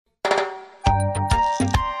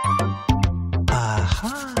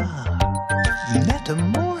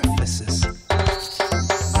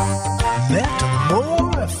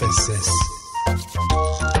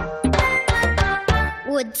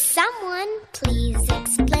please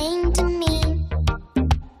explain to me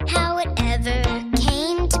how it ever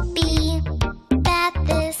came to be that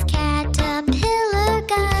this caterpillar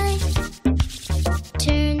guy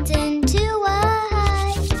turns into a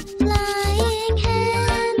high-flying,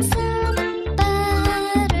 handsome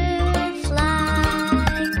butterfly?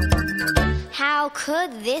 How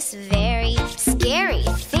could this very scary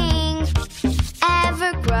thing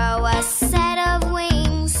ever grow a set of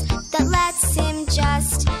wings that lets him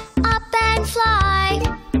just up and fly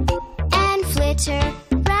and flitter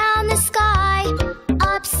round the sky,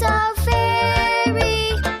 up so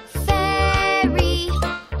very, very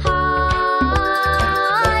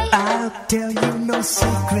high? I'll tell you no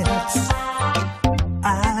secrets,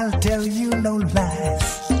 I'll tell you no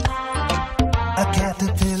lies. A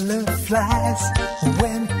caterpillar flies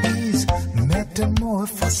when he's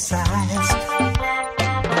metamorphosized.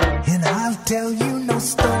 And I'll tell you no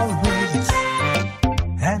stories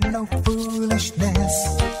and no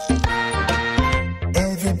foolishness.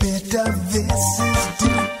 Every bit of this is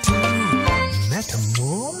due to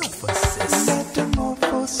metamorphosis.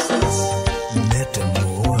 Metamorphosis.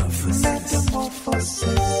 Metamorphosis.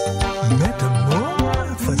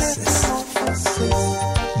 Metamorphosis.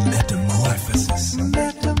 Metamorphosis.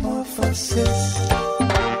 Metamorphosis.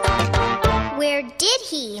 Where did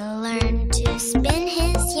he learn to spin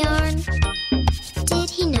his yarn? Did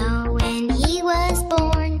he know when he was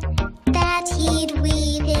born that he'd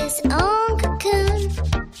weave his own cocoon?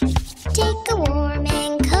 Take a warm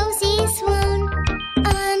and cozy swoon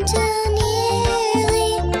until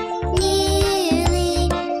nearly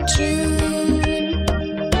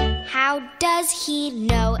June. How does he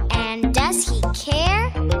know and does he care?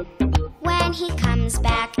 When he comes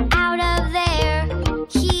back out of there,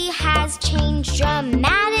 he has changed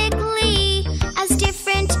dramatically, as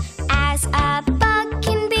different as a bug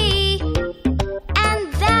can be.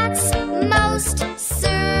 And that's most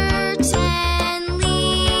certainly.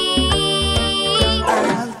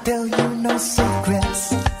 I'll tell you no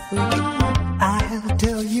secrets, I'll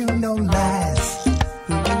tell you no lies.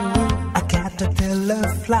 A caterpillar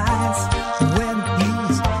flies when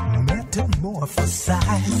he's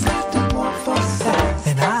metamorphosized.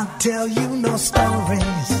 And I'll tell you no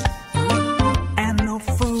stories and no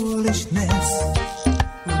foolishness.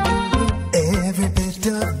 Every bit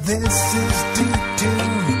of this is due to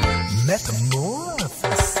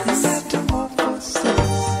metamorphosis. Metamorphosis.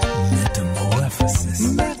 Metamorphosis.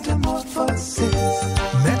 Metamorphosis.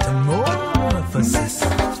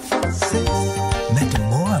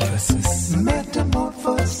 Metamorphosis.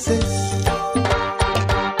 Metamorphosis.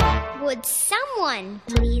 Would someone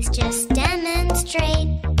please just demonstrate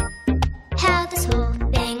how this whole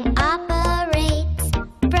thing operates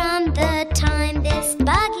from the time this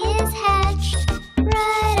bug is hatched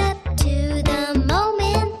right up to the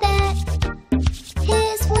moment that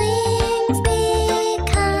his wings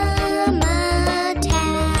become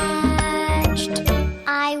attached?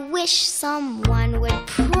 I wish someone would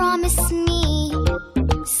promise me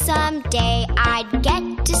someday I'd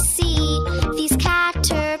get to see these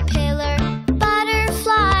caterpillar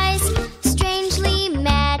butterflies strangely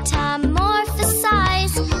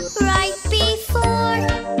metamorphosize right before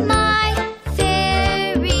my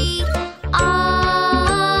very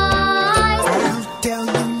eyes. I'll tell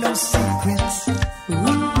you no secrets,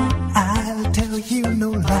 I'll tell you no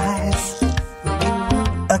lies.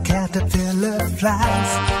 A caterpillar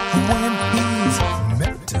flies when he's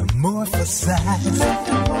metamorphosized.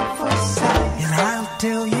 And I'll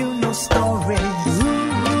tell you no stories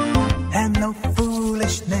and no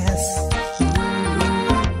foolishness.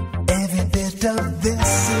 Every bit of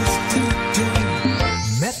this is due to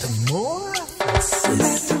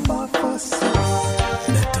metamorphosis. Metamorphosis.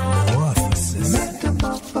 Metamorphosis.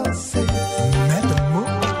 Metamorphosis.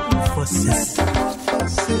 Metamorphosis.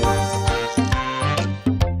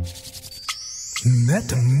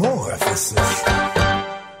 Metamorphosis.